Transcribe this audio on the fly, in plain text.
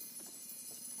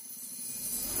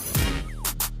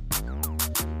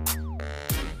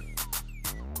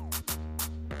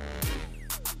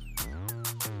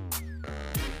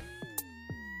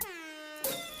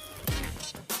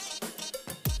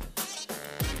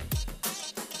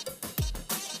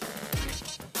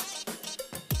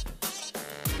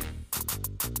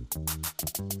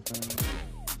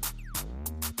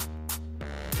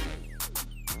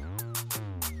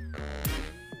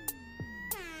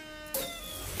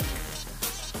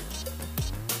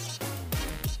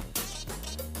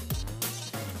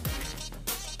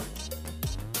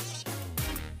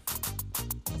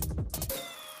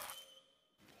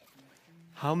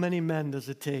How many men does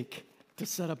it take to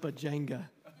set up a Jenga?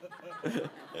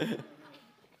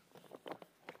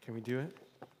 Can we do it?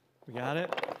 We got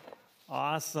it?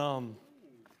 Awesome.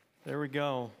 There we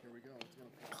go.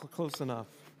 Close enough.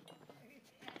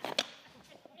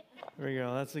 There we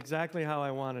go. That's exactly how I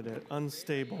wanted it.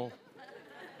 Unstable.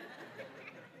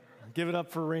 Give it up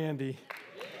for Randy.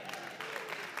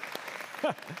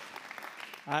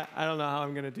 I don't know how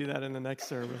I'm going to do that in the next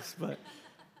service, but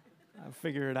I'll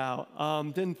figure it out.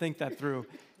 Didn't think that through.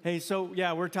 Hey, so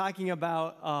yeah, we're talking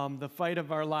about the fight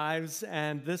of our lives,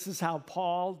 and this is how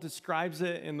Paul describes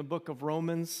it in the book of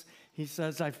Romans. He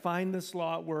says, I find this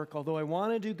law at work. Although I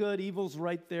want to do good, evil's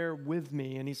right there with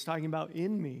me. And he's talking about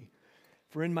in me.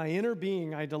 For in my inner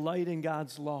being, I delight in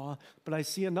God's law, but I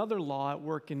see another law at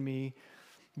work in me,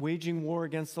 waging war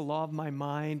against the law of my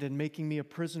mind and making me a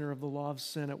prisoner of the law of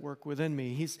sin at work within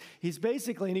me. He's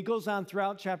basically, and he goes on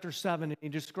throughout chapter 7, and he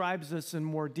describes this in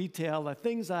more detail. The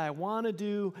things that I want to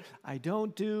do, I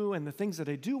don't do, and the things that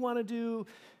I do want to do,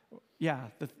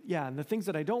 and the things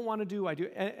that I don't want to do, I do.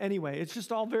 Anyway, it's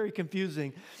just all very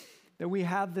confusing that we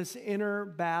have this inner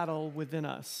battle within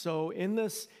us. So in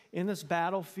this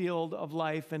battlefield of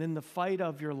life and in the fight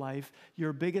of your life,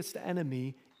 your biggest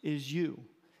enemy is you.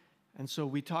 And so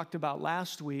we talked about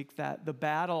last week that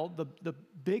the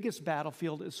biggest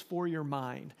battlefield is for your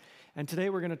mind. And today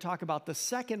we're going to talk about the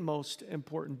second most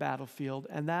important battlefield,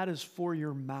 and that is for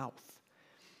your mouth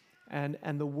and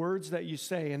the words that you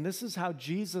say. And this is how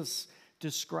Jesus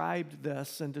described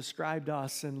this and described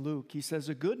us in Luke. He says,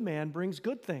 a good man brings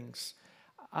good things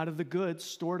out of the good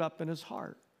stored up in his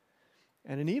heart.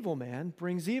 And an evil man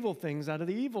brings evil things out of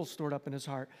the evil stored up in his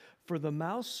heart. For the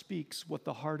mouth speaks what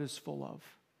the heart is full of.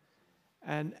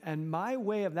 And my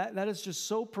way of that is just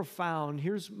so profound.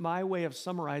 Here's my way of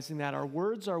summarizing that. Our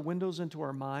words are windows into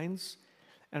our minds,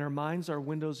 and our minds are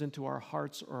windows into our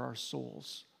hearts or our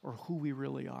souls, or who we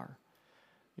really are.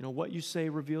 You know, what you say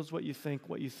reveals what you think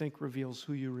reveals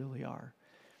who you really are.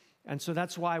 And so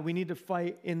that's why we need to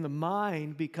fight in the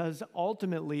mind, because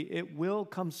ultimately it will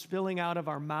come spilling out of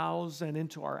our mouths and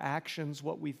into our actions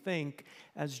what we think,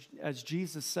 as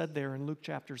Jesus said there in Luke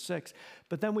chapter 6.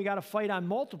 But then we got to fight on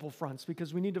multiple fronts,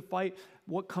 because we need to fight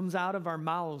what comes out of our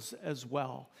mouths as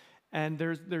well. And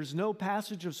there's no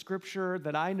passage of Scripture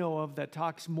that I know of that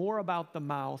talks more about the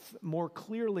mouth, more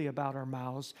clearly about our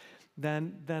mouths,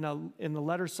 than in the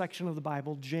letter section of the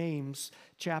Bible, James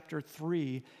chapter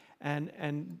 3.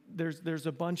 And there's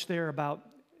a bunch there about,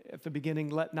 at the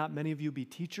beginning, let not many of you be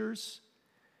teachers.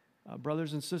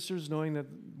 Brothers and sisters, knowing that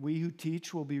we who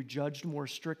teach will be judged more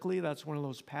strictly. That's one of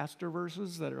those pastor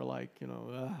verses that are like,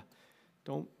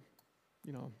 don't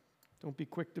be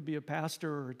quick to be a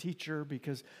pastor or a teacher,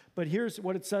 but here's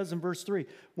what it says in verse 3.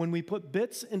 When we put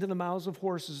bits into the mouths of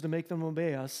horses to make them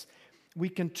obey us, we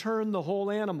can turn the whole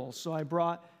animal. So I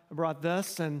brought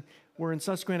this, and we're in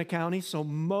Susquehanna County, so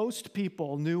most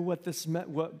people knew what this meant,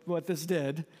 what this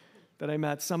did that I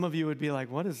met. Some of you would be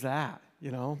like, what is that?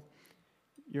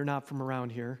 You're not from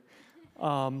around here.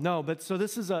 No, but so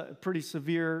this is a pretty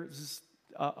severe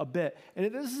a bit.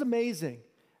 And this is amazing.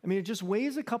 I mean, it just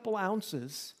weighs a couple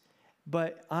ounces,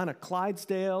 but on a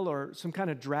Clydesdale or some kind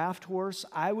of draft horse,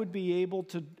 I would be able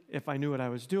to, if I knew what I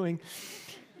was doing,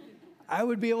 I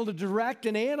would be able to direct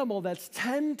an animal that's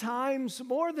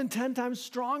more than 10 times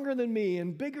stronger than me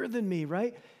and bigger than me,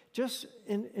 right? Just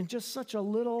in just such a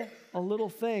little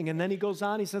thing. And then he goes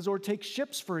on, he says, or take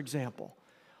ships, for example.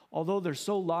 Although they're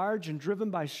so large and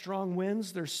driven by strong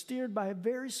winds, they're steered by a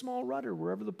very small rudder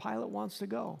wherever the pilot wants to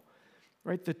go,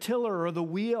 right? The tiller or the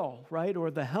wheel, right?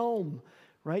 Or the helm,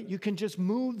 right? You can just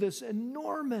move this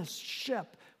enormous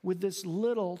ship with this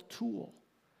little tool.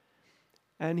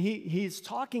 And he's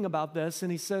talking about this,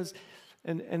 and he says,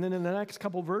 and then in the next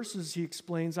couple verses, he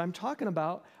explains, I'm talking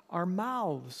about our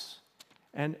mouths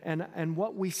and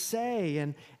what we say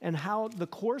and how the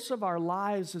course of our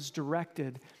lives is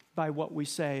directed by what we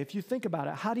say. If you think about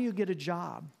it, how do you get a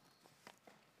job?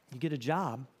 You get a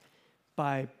job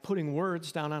by putting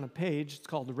words down on a page. It's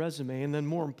called a resume. And then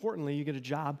more importantly, you get a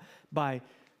job by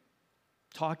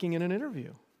talking in an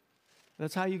interview.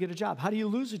 That's how you get a job. How do you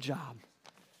lose a job?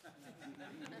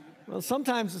 Well,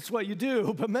 sometimes it's what you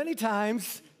do, but many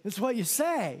times it's what you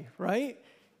say, right?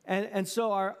 And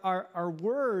so our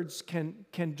words can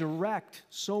direct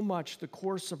so much the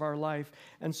course of our life.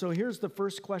 And so here's the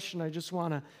first question I just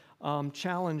want to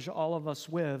challenge all of us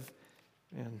with.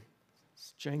 And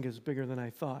Jenga's bigger than I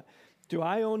thought. Do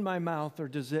I own my mouth, or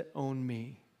does it own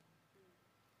me?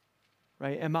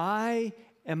 Right? Am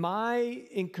I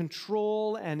in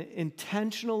control and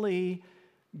intentionally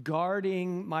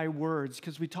guarding my words,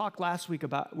 because we talked last week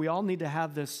about we all need to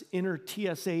have this inner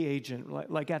TSA agent,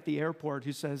 like at the airport,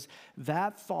 who says,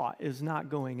 that thought is not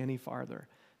going any farther.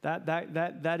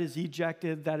 That is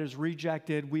ejected, that is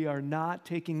rejected. We are not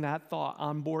taking that thought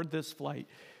on board this flight,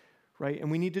 right?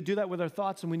 And we need to do that with our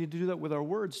thoughts, and we need to do that with our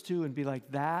words too, and be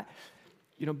like that,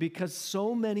 because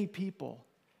so many people,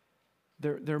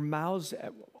 their mouths,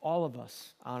 all of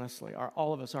us, honestly,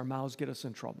 our mouths get us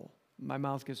in trouble. My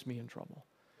mouth gets me in trouble.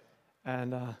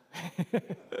 And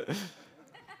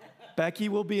Becky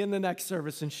will be in the next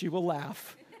service, and she will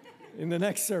laugh in the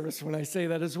next service when I say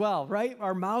that as well, right?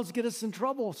 Our mouths get us in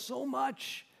trouble so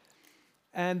much.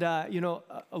 And, a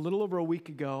little over a week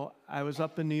ago, I was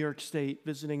up in New York State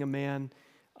visiting a man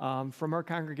from our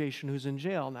congregation who's in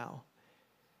jail now.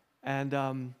 And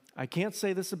I can't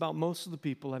say this about most of the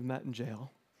people I've met in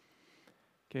jail,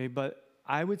 okay? But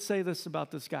I would say this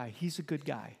about this guy. He's a good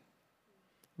guy.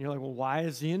 And you're like, well, why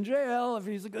is he in jail if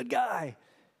he's a good guy?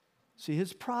 See,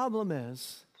 his problem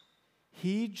is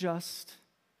he just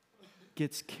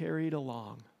gets carried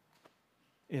along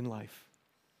in life.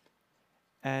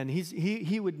 And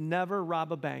he would never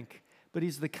rob a bank, but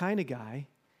he's the kind of guy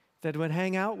that would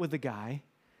hang out with a guy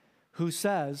who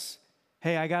says,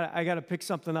 hey, I gotta pick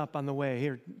something up on the way.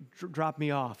 Here, drop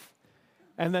me off.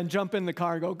 And then jump in the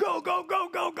car and go, go, go, go,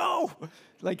 go, go.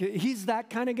 Like, he's that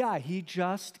kind of guy. He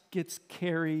just gets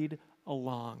carried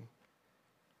along.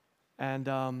 And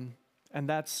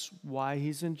that's why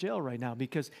he's in jail right now,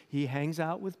 because he hangs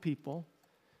out with people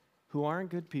who aren't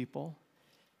good people,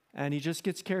 and he just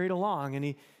gets carried along, and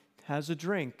he has a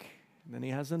drink, and then he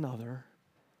has another,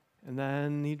 and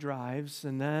then he drives,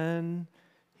 and then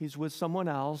he's with someone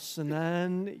else, and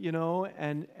then,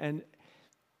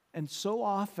 and so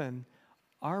often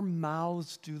our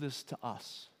mouths do this to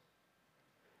us.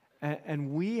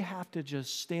 And we have to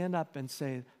just stand up and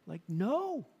say, like,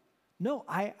 no,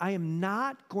 I am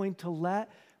not going to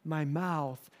let my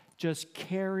mouth just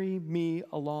carry me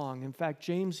along. In fact,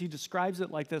 James, he describes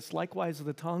it like this. Likewise,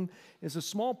 the tongue is a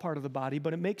small part of the body,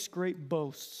 but it makes great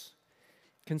boasts.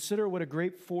 Consider what a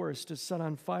great forest is set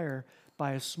on fire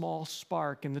by a small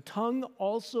spark. And the tongue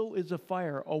also is a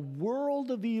fire, a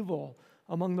world of evil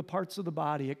among the parts of the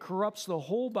body. It corrupts the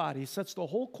whole body, sets the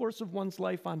whole course of one's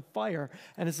life on fire,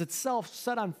 and is itself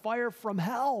set on fire from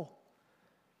hell.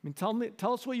 I mean,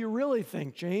 tell us what you really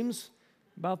think, James,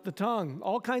 about the tongue.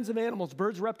 All kinds of animals,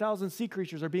 birds, reptiles, and sea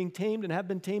creatures are being tamed and have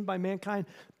been tamed by mankind,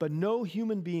 but no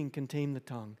human being can tame the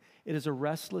tongue. It is a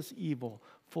restless evil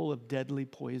full of deadly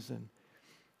poison.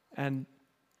 And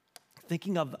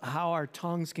thinking of how our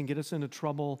tongues can get us into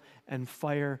trouble and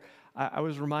fire, I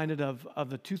was reminded of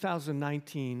the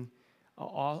 2019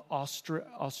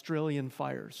 Australian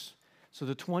fires. So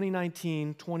the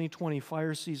 2019-2020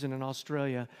 fire season in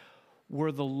Australia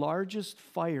were the largest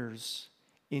fires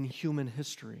in human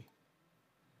history.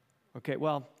 Okay,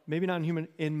 well, maybe not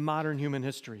in modern human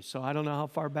history. So I don't know how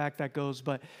far back that goes,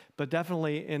 but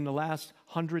definitely in the last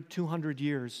 100, 200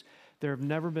 years, there have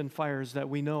never been fires that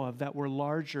we know of that were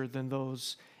larger than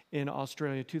those in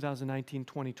Australia,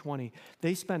 2019-2020.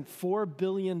 They spent $4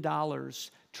 billion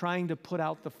trying to put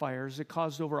out the fires. It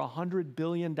caused over $100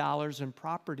 billion in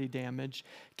property damage,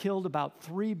 killed about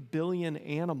 3 billion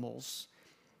animals.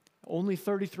 Only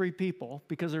 33 people,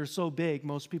 because they're so big,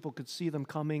 most people could see them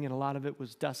coming, and a lot of it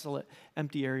was desolate,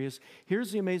 empty areas.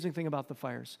 Here's the amazing thing about the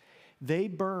fires. They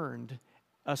burned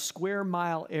a square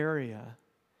mile area.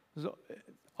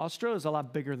 Australia is a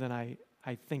lot bigger than I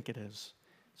think it is.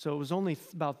 So it was only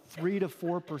about 3 to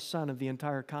 4% of the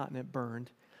entire continent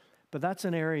burned. But that's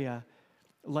an area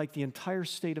like the entire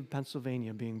state of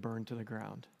Pennsylvania being burned to the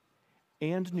ground,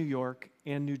 and New York,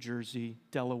 and New Jersey,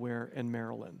 Delaware, and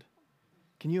Maryland.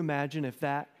 Can you imagine if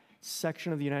that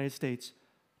section of the United States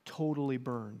totally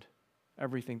burned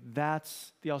everything?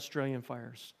 That's the Australian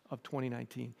fires of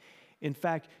 2019. In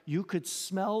fact, you could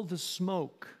smell the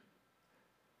smoke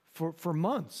for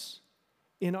months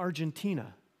in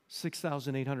Argentina,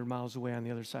 6,800 miles away on the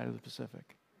other side of the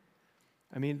Pacific.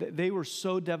 I mean, they were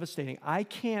so devastating. I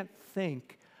can't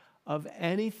think of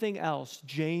anything else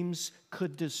James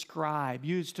could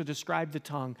use to describe the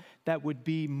tongue that would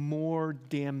be more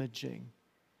damaging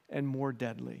and more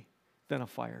deadly than a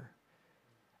fire.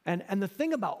 And the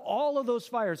thing about all of those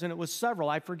fires, and it was several,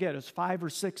 I forget, it was 5 or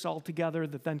 6 altogether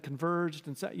that then converged,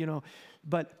 and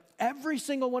but every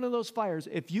single one of those fires,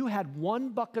 if you had one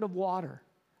bucket of water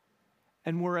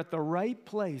and were at the right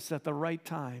place at the right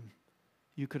time,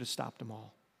 you could have stopped them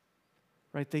all,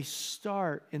 right? They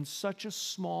start in such a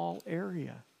small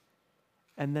area,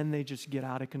 and then they just get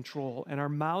out of control. And our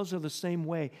mouths are the same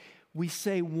way. We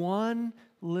say one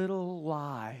little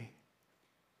lie,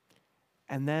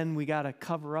 and then we got to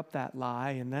cover up that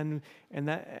lie, and then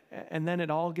it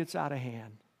all gets out of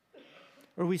hand.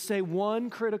 Or we say one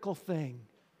critical thing,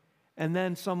 and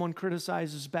then someone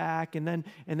criticizes back, and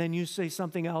then you say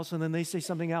something else, and then they say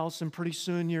something else, and pretty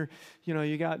soon you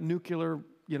got nuclear,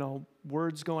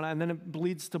 words going on, and then it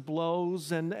bleeds to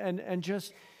blows, and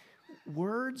just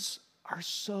words are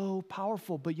so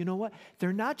powerful. But you know what?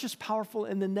 They're not just powerful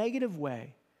in the negative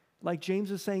way, like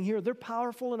James is saying here. They're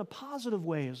powerful in a positive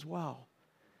way as well.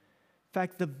 In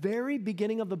fact, the very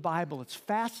beginning of the Bible, it's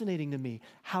fascinating to me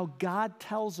how God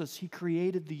tells us He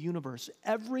created the universe.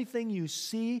 Everything you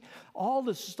see, all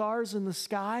the stars in the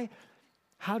sky,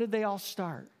 how did they all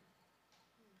start?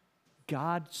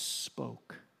 God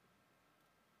spoke.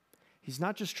 He's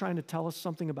not just trying to tell us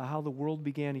something about how the world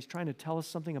began. He's trying to tell us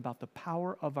something about the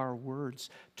power of our words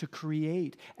to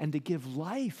create and to give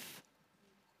life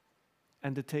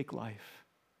and to take life.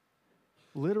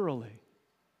 Literally.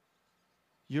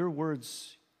 Your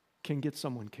words can get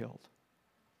someone killed.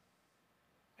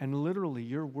 And literally,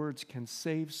 your words can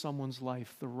save someone's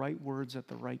life, the right words at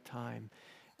the right time.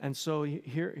 And so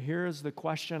here is the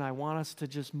question I want us to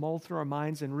just mull through our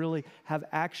minds and really have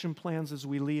action plans as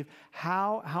we leave.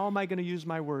 How am I going to use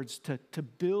my words to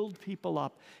build people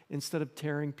up instead of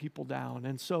tearing people down?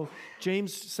 And so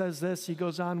James says this, he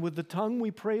goes on, with the tongue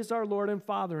we praise our Lord and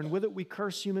Father, and with it we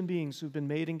curse human beings who've been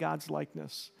made in God's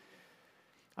likeness.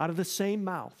 Out of the same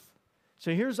mouth.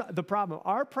 So here's the problem.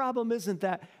 Our problem isn't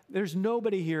that there's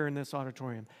nobody here in this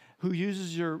auditorium who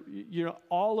uses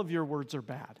all of your words are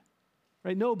bad,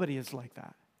 right? Nobody is like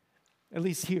that, at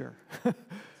least here,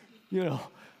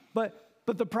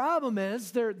 But the problem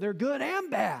is they're good and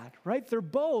bad, right? They're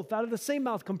both out of the same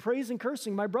mouth, come praise and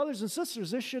cursing. My brothers and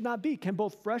sisters, this should not be. Can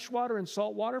both fresh water and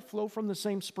salt water flow from the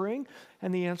same spring?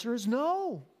 And the answer is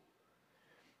no.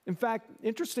 In fact,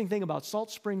 interesting thing about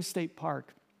Salt Springs State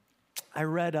Park, I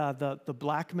read the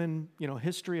Blackman,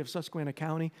 history of Susquehanna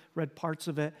County, read parts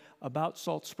of it about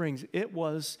Salt Springs. It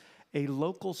was a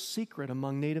local secret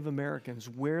among Native Americans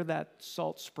where that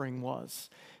salt spring was.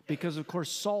 Because, of course,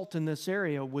 salt in this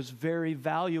area was very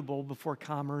valuable before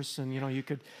commerce, and, you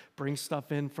could bring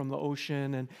stuff in from the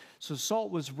ocean. And so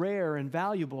salt was rare and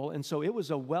valuable, and so it was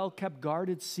a well-kept,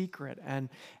 guarded secret. And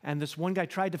this one guy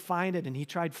tried to find it, and he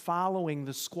tried following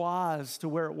the squaws to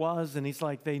where it was, and he's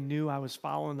like, they knew I was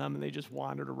following them, and they just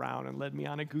wandered around and led me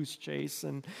on a goose chase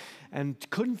and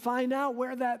couldn't find out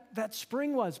where that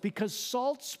spring was, because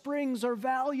salt springs are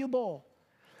valuable.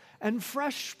 And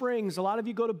fresh springs, a lot of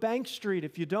you go to Bank Street.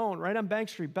 If you don't, right on Bank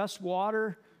Street, best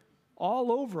water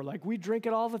all over. Like we drink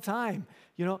it all the time.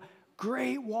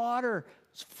 Great water.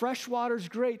 Fresh water's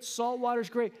great. Salt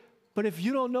water's great. But if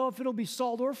you don't know if it'll be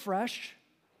salt or fresh,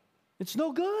 it's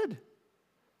no good.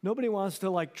 Nobody wants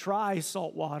to try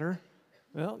salt water.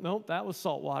 Well, nope, that was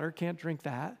salt water. Can't drink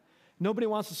that. Nobody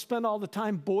wants to spend all the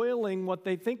time boiling what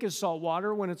they think is salt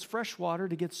water when it's fresh water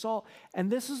to get salt.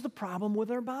 And this is the problem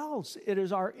with our mouths. It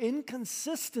is our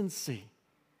inconsistency.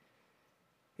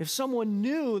 If someone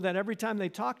knew that every time they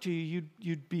talk to you,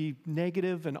 you'd be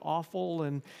negative and awful,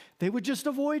 and they would just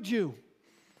avoid you,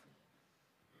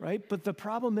 right? But the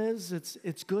problem is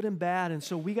it's good and bad. And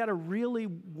so we got to really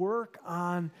work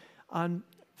on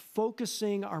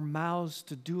focusing our mouths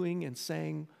to doing and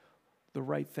saying the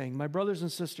right thing. My brothers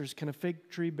and sisters, can a fig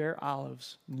tree bear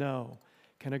olives? No.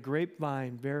 Can a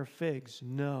grapevine bear figs?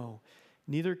 No.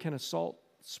 Neither can a salt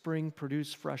spring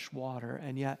produce fresh water.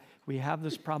 And yet we have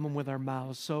this problem with our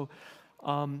mouths. So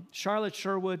Charlotte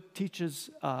Sherwood teaches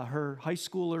her high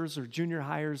schoolers or junior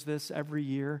hires this every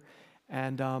year.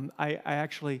 And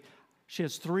she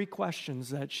has 3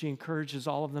 questions that she encourages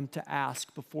all of them to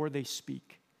ask before they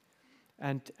speak.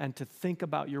 And to think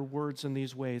about your words in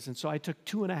these ways. And so I took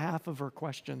 2.5 of her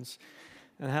questions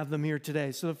and have them here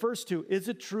today. So the first 2, is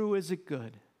it true, is it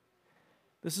good?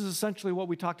 This is essentially what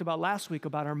we talked about last week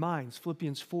about our minds.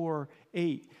 Philippians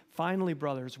 4:8. Finally,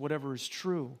 brothers, whatever is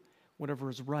true, whatever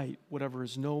is right, whatever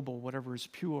is noble, whatever is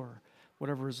pure,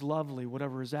 whatever is lovely,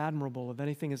 whatever is admirable, if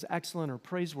anything is excellent or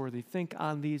praiseworthy, think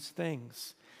on these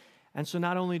things. And so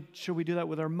not only should we do that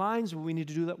with our minds, but we need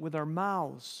to do that with our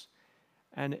mouths.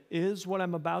 And is what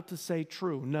I'm about to say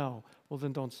true? No. Well,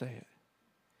 then don't say it.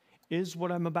 Is what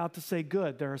I'm about to say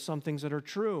good? There are some things that are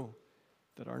true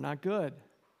that are not good,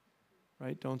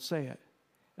 right? Don't say it.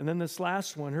 And then this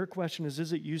last one, her question is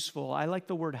it useful? I like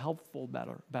the word helpful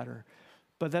better.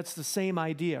 But that's the same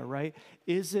idea, right?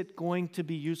 Is it going to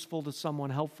be useful to someone,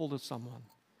 helpful to someone?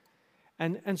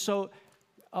 And so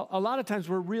a lot of times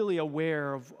we're really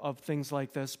aware of things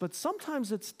like this, but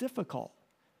sometimes it's difficult.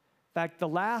 fact, the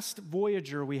last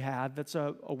Voyager we had, that's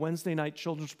a Wednesday night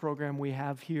children's program we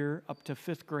have here up to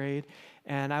 5th grade,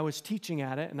 and I was teaching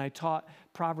at it, and I taught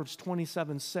Proverbs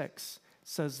 27:6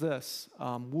 says this,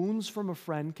 wounds from a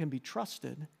friend can be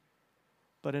trusted,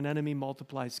 but an enemy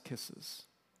multiplies kisses.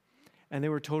 And they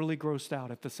were totally grossed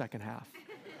out at the second half.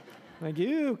 Like,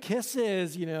 ew,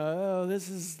 kisses, oh, this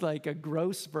is like a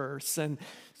gross verse. And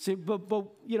so, but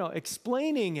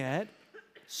explaining it,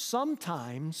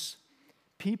 sometimes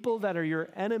people that are your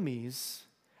enemies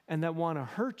and that want to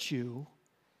hurt you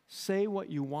say what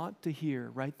you want to hear,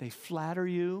 right? They flatter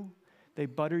you, they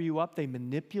butter you up, they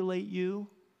manipulate you.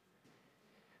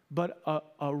 But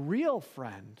a real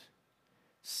friend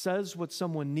says what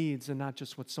someone needs and not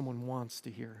just what someone wants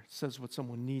to hear, says what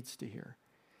someone needs to hear.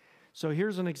 So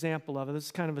here's an example of it. This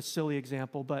is kind of a silly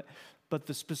example, but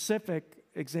the specific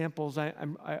examples,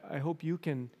 I hope you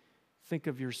can think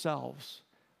of yourselves,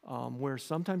 where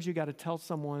sometimes you got to tell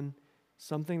someone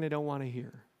something they don't want to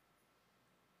hear.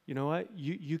 You know what?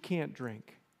 You can't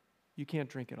drink. You can't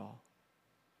drink at all.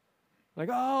 Like,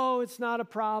 oh, it's not a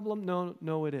problem.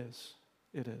 No, it is.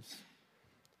 It is.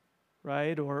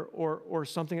 Right? Or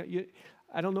something.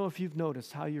 I don't know if you've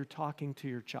noticed how you're talking to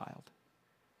your child.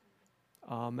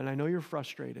 And I know you're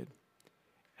frustrated.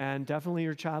 And definitely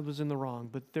your child was in the wrong,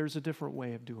 but there's a different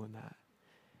way of doing that.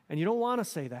 And you don't want to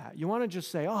say that. You want to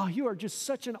just say, oh, you are just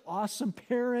such an awesome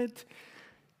parent.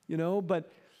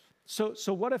 But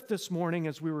so what if this morning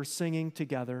as we were singing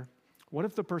together, what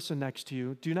if the person next to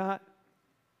you, do not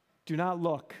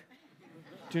look,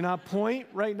 do not point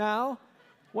right now.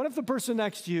 What if the person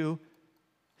next to you,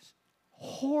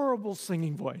 horrible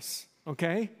singing voice,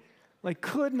 okay? Like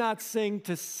could not sing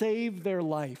to save their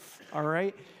life, all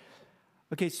right?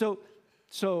 Okay, so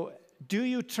do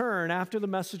you turn after the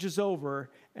message is over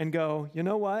and go, you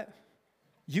know what?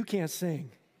 You can't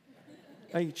sing.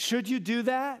 Like, should you do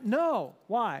that? No.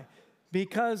 Why?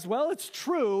 Because, well, it's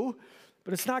true,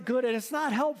 but it's not good and it's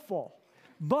not helpful.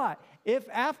 But if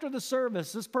after the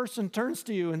service this person turns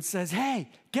to you and says, hey,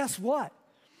 guess what?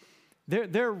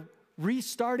 They're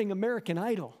restarting American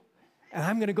Idol, and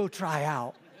I'm going to go try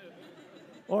out.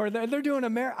 Or they're doing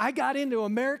I got into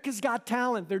America's Got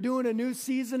Talent. They're doing a new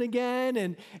season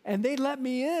again, and they let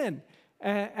me in.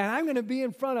 And I'm going to be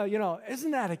in front of,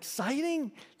 isn't that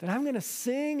exciting that I'm going to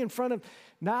sing in front of,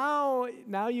 now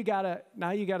you gotta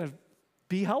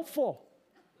be helpful,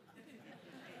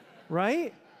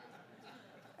 right?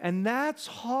 And that's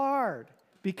hard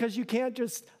because you can't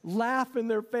just laugh in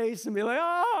their face and be like,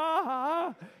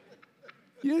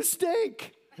 you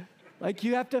stink. Like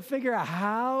you have to figure out,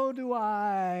 how do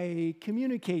I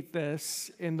communicate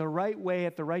this in the right way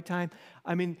at the right time?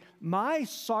 I mean, my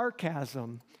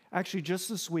sarcasm, actually just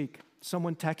this week,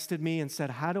 someone texted me and said,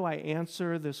 how do I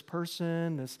answer this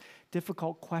person, this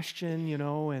difficult question,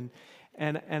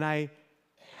 and I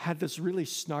had this really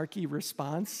snarky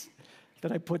response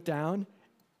that I put down,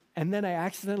 and then I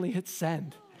accidentally hit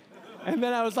send. And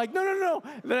then I was like, no.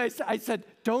 Then I said,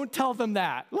 don't tell them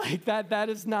that. Like that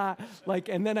is not like,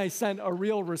 and then I sent a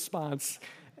real response.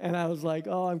 And I was like,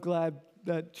 oh, I'm glad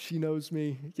that she knows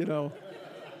me, And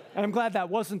I'm glad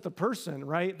that wasn't the person,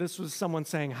 right? This was someone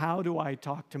saying, how do I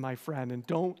talk to my friend? And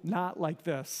not like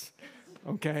this,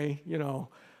 okay?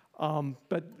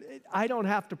 But I don't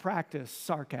have to practice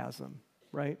sarcasm,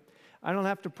 right? I don't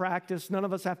have to practice, none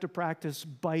of us have to practice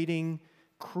biting,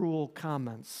 cruel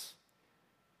comments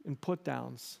and put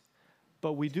downs.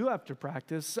 But we do have to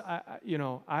practice,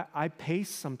 I pace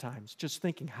sometimes just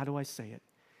thinking, how do I say it?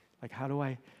 Like,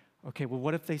 okay, well,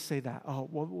 what if they say that? Oh,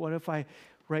 well, what if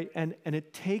right? And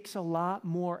it takes a lot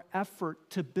more effort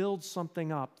to build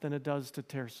something up than it does to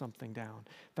tear something down.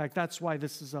 In fact, that's why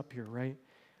this is up here, right?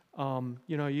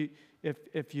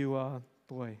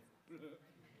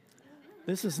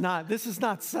 This is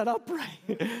not set up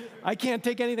right. I can't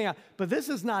take anything out. But this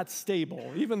is not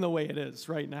stable, even the way it is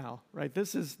right now, right?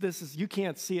 This is you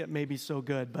can't see it maybe so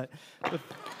good, but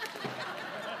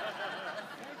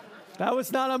that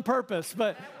was not on purpose,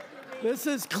 but this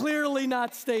is clearly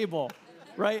not stable,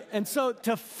 right? And so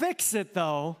to fix it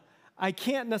though, I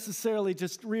can't necessarily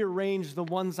just rearrange the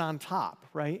ones on top,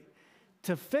 right?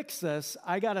 To fix this,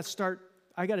 I got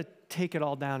to take it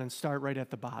all down and start right at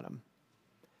the bottom.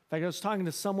 In fact, I was talking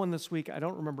to someone this week, I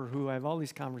don't remember who, I have all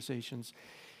these conversations,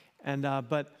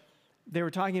 but they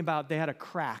were talking about they had a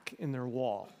crack in their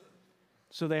wall.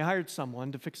 So they hired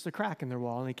someone to fix the crack in their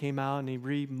wall, and he came out and he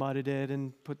re-mudded it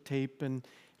and put tape and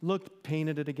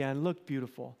painted it again, looked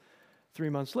beautiful. 3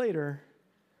 months later,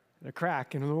 a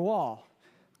crack in the wall.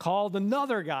 called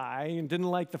another guy and didn't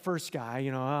like the first guy,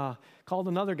 called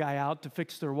another guy out to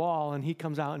fix their wall, and he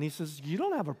comes out and he says, you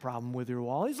don't have a problem with your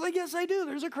wall. He's like, yes, I do.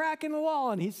 There's a crack in the wall.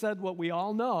 And he said what we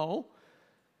all know,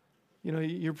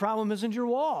 your problem isn't your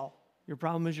wall. Your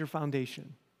problem is your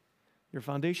foundation. Your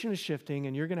foundation is shifting,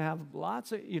 and you're going to have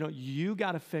lots of, you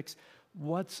got to fix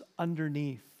what's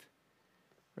underneath,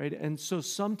 right? And so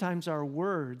sometimes our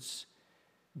words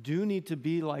do need to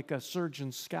be like a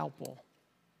surgeon's scalpel.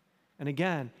 And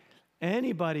again,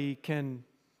 anybody can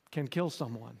kill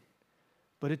someone,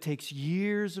 but it takes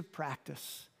years of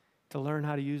practice to learn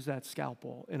how to use that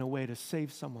scalpel in a way to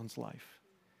save someone's life.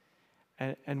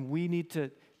 And we need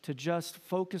to just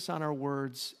focus on our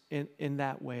words in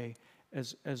that way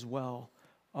as well.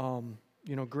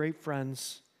 Great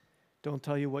friends don't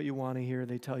tell you what you want to hear.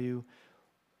 They tell you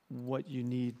what you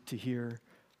need to hear.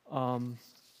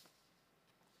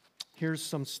 Here's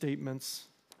some statements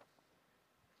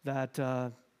that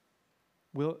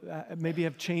will maybe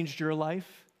have changed your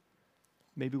life,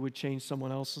 maybe would change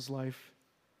someone else's life.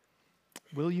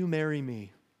 Will you marry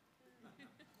me?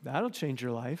 That'll change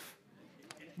your life.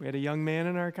 We had a young man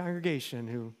in our congregation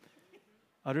who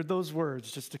uttered those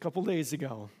words just a couple days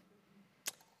ago.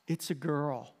 It's a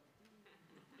girl.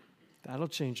 That'll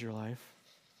change your life.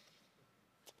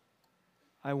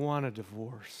 I want a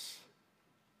divorce.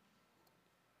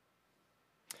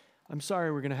 I'm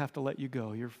sorry, we're going to have to let you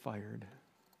go. You're fired.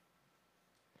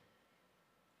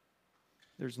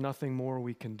 There's nothing more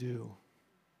we can do.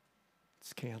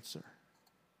 It's cancer.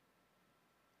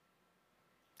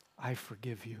 I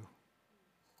forgive you.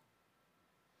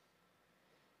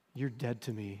 You're dead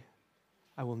to me.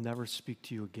 I will never speak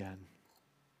to you again.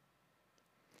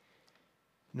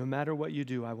 No matter what you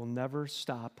do, I will never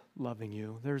stop loving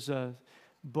you. There's a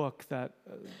book that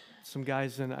some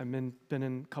guys I've been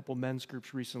in a couple men's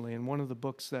groups recently, and one of the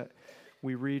books that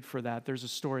we read for that, there's a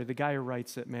story. The guy who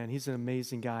writes it, man, he's an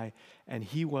amazing guy, and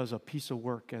he was a piece of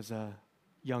work as a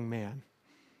young man.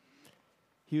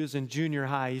 He was in junior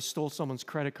high. He stole someone's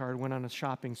credit card, went on a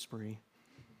shopping spree,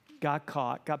 got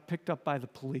caught, got picked up by the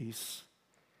police,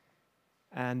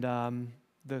 and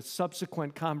the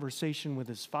subsequent conversation with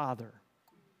his father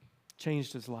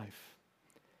changed his life.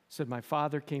 He said, my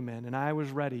father came in and I was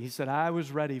ready. He said, I was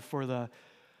ready for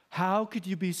how could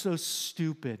you be so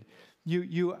stupid?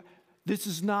 This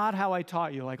is not how I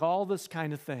taught you, like all this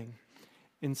kind of thing.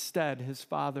 Instead, his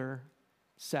father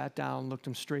sat down, looked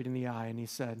him straight in the eye, and he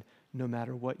said, no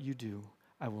matter what you do,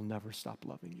 I will never stop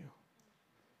loving you.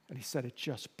 And he said it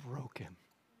just broke him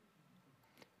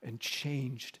and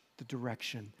changed the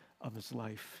direction of his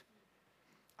life.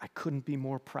 I couldn't be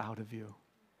more proud of you,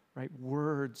 right?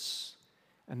 Words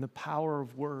and the power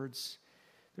of words.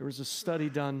 There was a study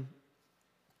done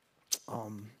a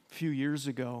few years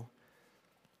ago.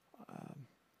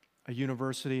 A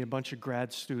university, a bunch of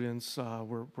grad students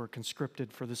were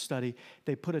conscripted for the study.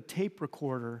 They put a tape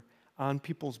recorder on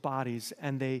people's bodies,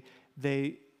 and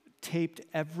they taped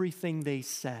everything they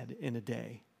said in a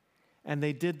day. And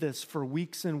they did this for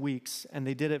weeks and weeks, and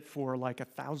they did it for like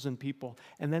 1,000 people.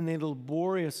 And then they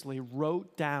laboriously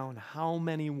wrote down how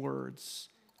many words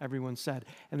everyone said.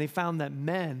 And they found that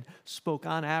men spoke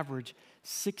on average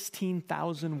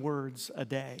 16,000 words a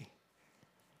day.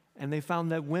 And they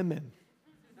found that women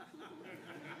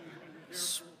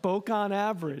spoke on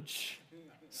average,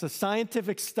 it's a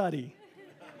scientific study,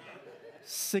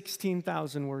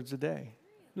 16,000 words a day.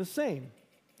 The same.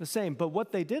 But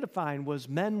what they did find was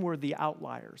men were the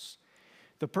outliers.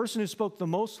 The person who spoke the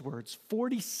most words,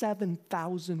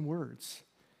 47,000 words.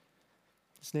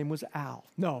 His name was Al.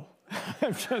 No,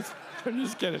 I'm just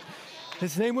kidding.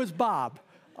 His name was Bob.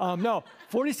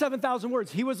 47,000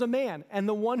 words. He was a man. And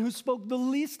the one who spoke the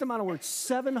least amount of words,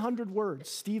 700 words,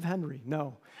 Steve Henry.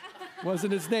 No,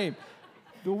 wasn't his name.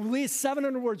 The least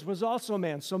 700 words was also a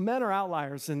man. So men are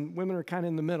outliers and women are kind of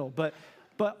in the middle. But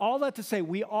all that to say,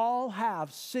 we all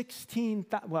have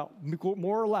 16,000, well,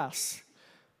 more or less,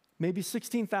 maybe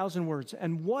 16,000 words.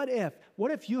 And what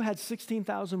if you had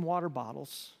 16,000 water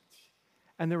bottles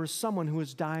and there was someone who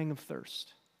was dying of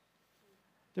thirst?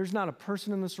 There's not a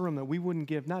person in this room that we wouldn't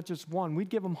give, not just one, we'd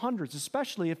give them hundreds,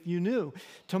 especially if you knew,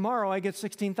 tomorrow I get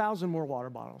 16,000 more water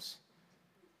bottles.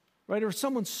 Right? Or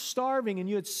someone's starving and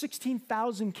you had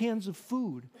 16,000 cans of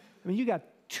food. I mean, you got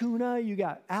tuna, you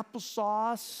got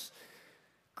applesauce,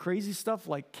 crazy stuff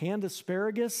like canned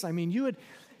asparagus. I mean, you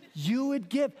would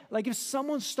give, like if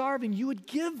someone's starving, you would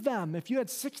give them if you had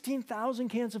 16,000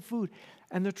 cans of food.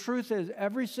 And the truth is,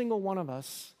 every single one of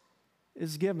us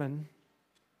is given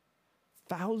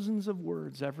thousands of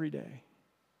words every day.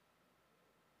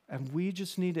 And we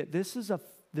just need it. This is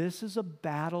a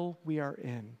battle we are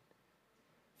in.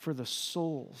 for the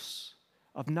souls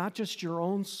of not just your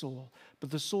own soul, but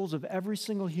the souls of every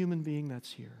single human being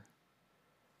that's here.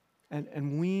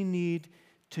 And we need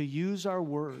to use our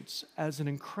words as an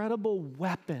incredible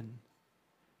weapon,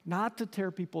 not to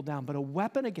tear people down, but a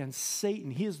weapon against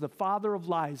Satan. He is the father of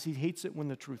lies. He hates it when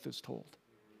the truth is told.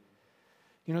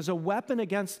 You know, as a weapon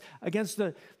against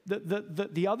the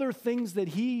other things that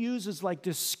he uses, like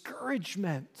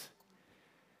discouragement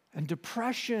and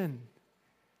depression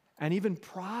and even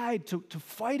pride, to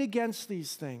fight against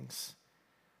these things.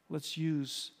 Let's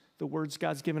use the words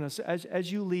God's given us.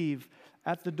 As you leave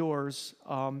at the doors,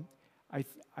 I'm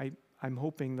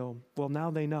hoping they'll, well,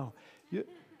 now they know.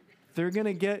 They're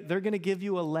gonna give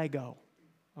you a Lego,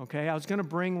 okay? I was gonna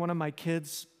bring one of my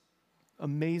kids'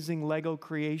 amazing Lego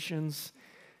creations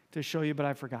to show you, but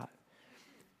I forgot.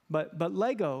 But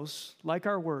Legos, like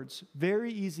our words,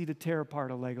 very easy to tear apart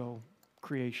a Lego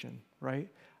creation, right?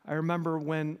 I remember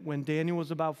when Daniel was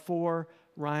about 4,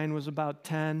 Ryan was about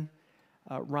 10.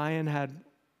 Ryan had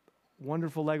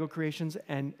wonderful Lego creations,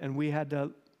 and we had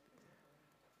to,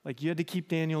 you had to keep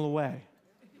Daniel away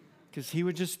because he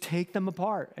would just take them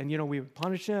apart, and we would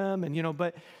punish him,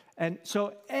 and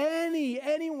so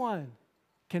anyone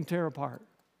can tear apart.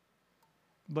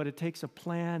 But it takes a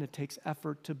plan, it takes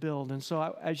effort to build. And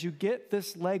so as you get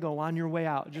this Lego on your way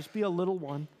out, just be a little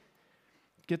one,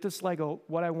 get this Lego.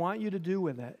 What I want you to do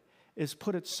with it is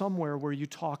put it somewhere where you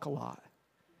talk a lot.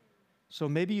 So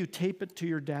maybe you tape it to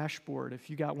your dashboard. If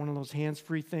you got one of those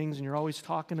hands-free things and you're always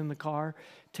talking in the car,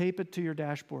 tape it to your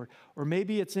dashboard. Or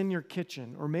maybe it's in your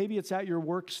kitchen, or maybe it's at your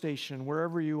workstation,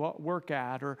 wherever you work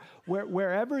at, or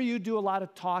wherever you do a lot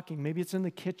of talking. Maybe it's in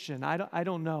the kitchen. I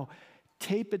don't know.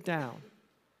 Tape it down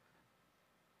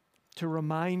to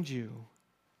remind you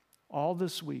all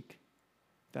this week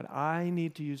that I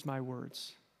need to use my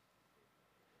words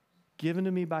given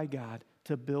to me by God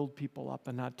to build people up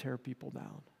and not tear people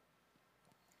down.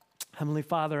 Heavenly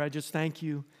Father, I just thank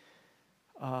you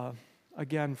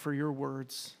again for your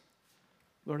words.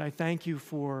 Lord, I thank you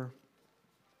for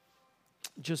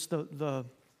just the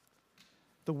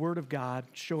word of God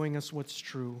showing us what's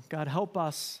true. God, help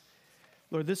us.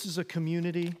 Lord, this is a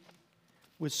community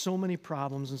with so many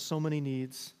problems and so many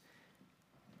needs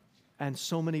and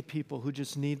so many people who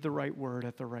just need the right word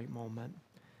at the right moment.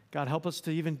 God, help us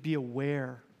to even be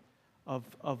aware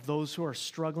of those who are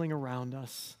struggling around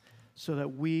us so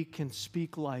that we can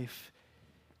speak life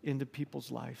into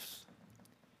people's lives.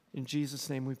 In Jesus'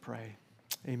 name we pray.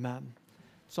 Amen.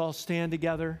 So all stand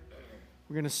together.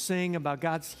 We're going to sing about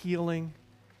God's healing,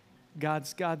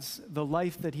 God's the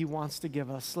life that he wants to give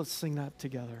us. Let's sing that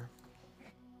together.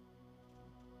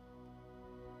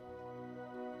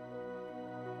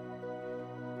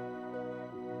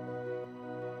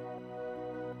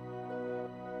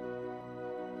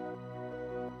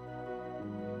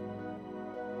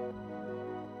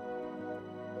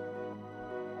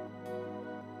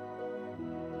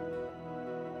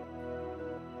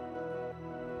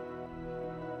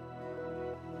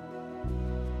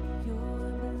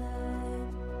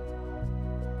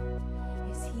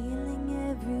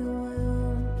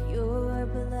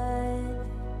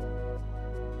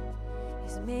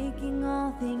 Making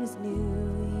all things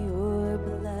new, your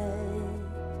blood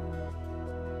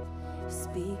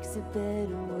speaks a better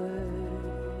word.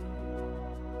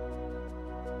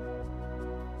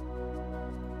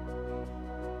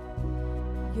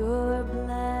 Your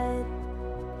blood,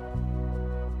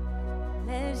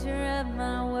 measure of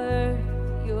my worth,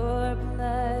 your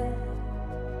blood,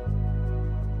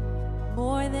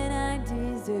 more than I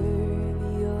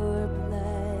deserve, your blood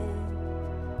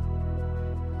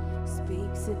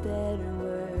speaks a better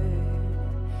word,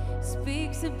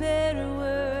 speaks a better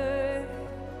word.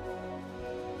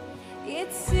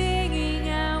 It's singing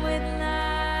out with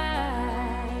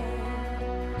life,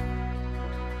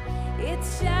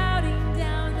 it's shouting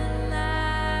down the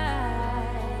lines,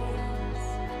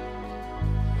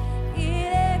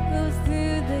 it echoes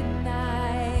through the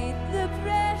night, the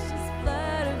precious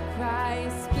blood of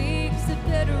Christ speaks a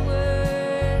better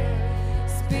word,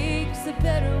 speaks a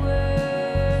better word.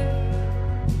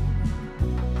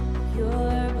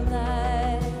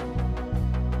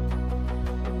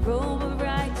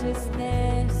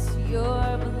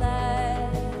 Your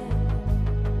blood,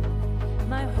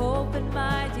 my hope and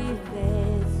my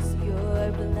defense,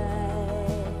 your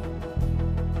blood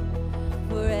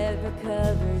forever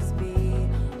covers me,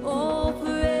 oh,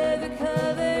 forever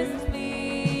covers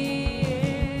me.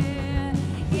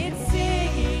 It's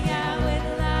singing out with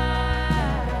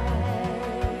life,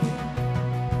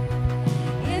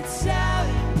 it's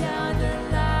shouting down the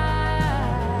line.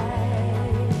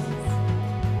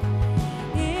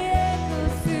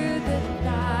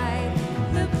 Die.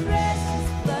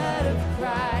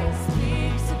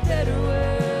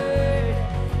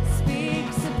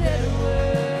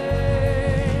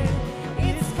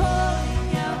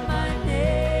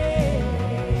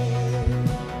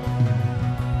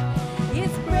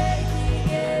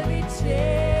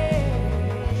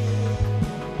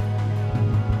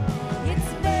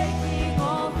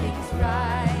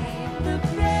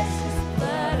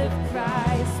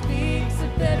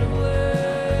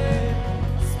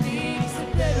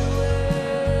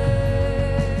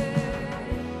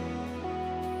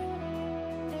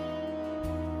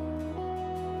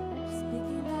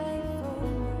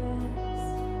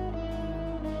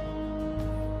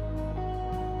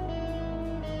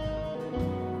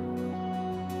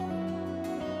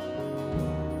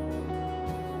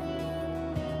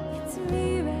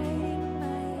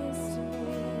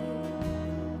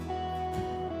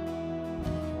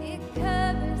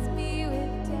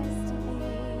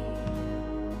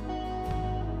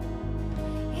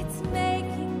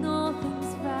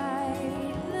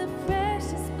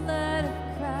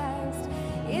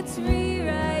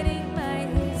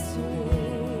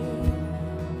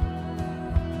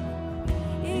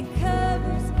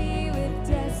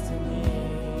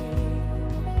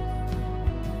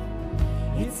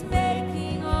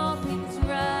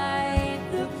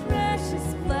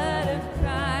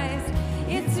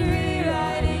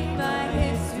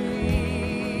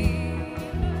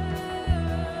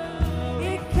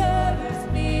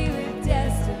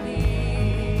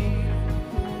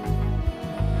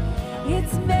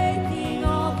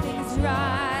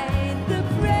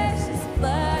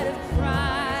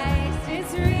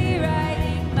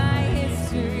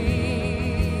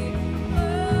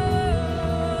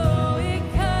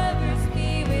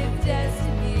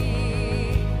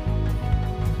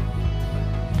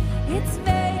 It's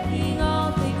making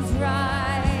all things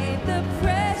right. The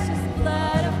precious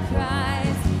blood of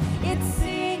Christ. It's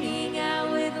singing out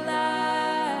with life.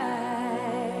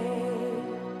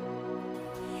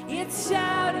 It's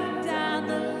shouting down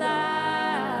the lies.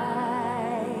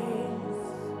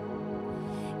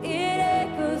 It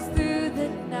echoes through the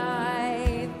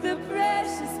night. The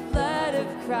precious blood of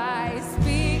Christ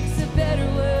speaks a better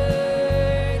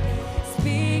word.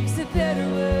 Speaks a better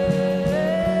word.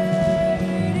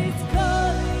 It's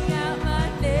calling out my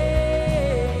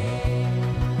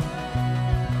name.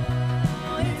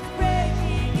 Oh, it's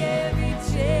breaking every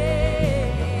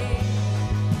chain.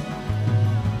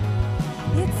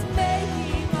 It's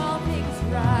making all things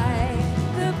right.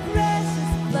 The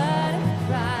precious blood of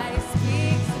Christ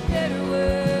speaks a better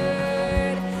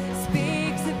word.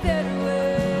 Speaks a better word.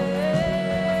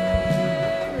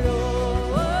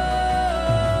 Oh, oh,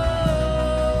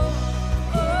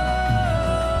 oh,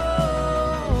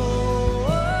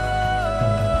 oh,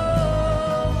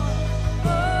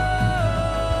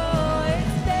 oh,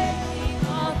 it's making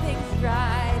all things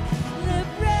right. The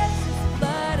precious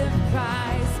blood of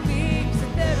Christ speaks a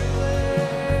better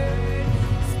word.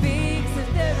 Speaks a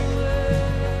better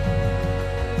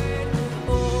word.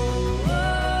 Oh, oh,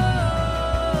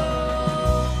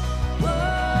 oh,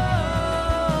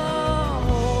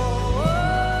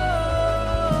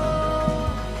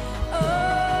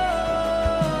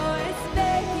 oh, it's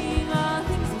making all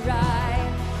things right.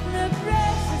 The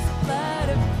precious blood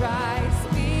of Christ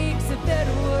speaks a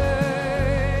better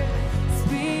word.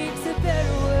 Speaks a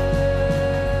better word.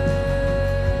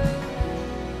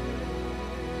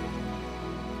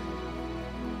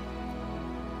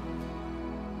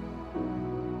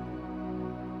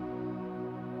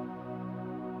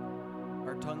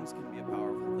 Our tongues can be a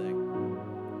powerful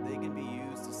thing. They can be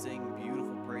used to sing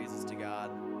beautiful praises to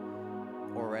God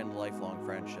or end lifelong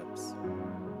friendships.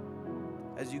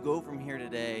 As you go from here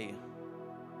today,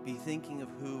 be thinking of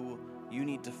who you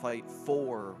need to fight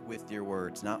for with your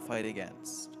words, not fight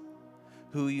against.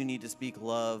 Who you need to speak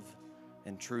love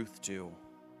and truth to.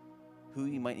 Who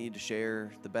you might need to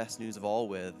share the best news of all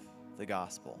with, the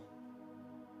gospel.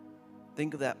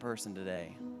 Think of that person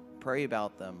today. Pray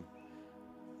about them.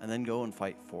 And then go and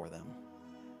fight for them.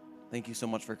 Thank you so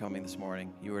much for coming this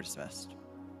morning. You are dismissed.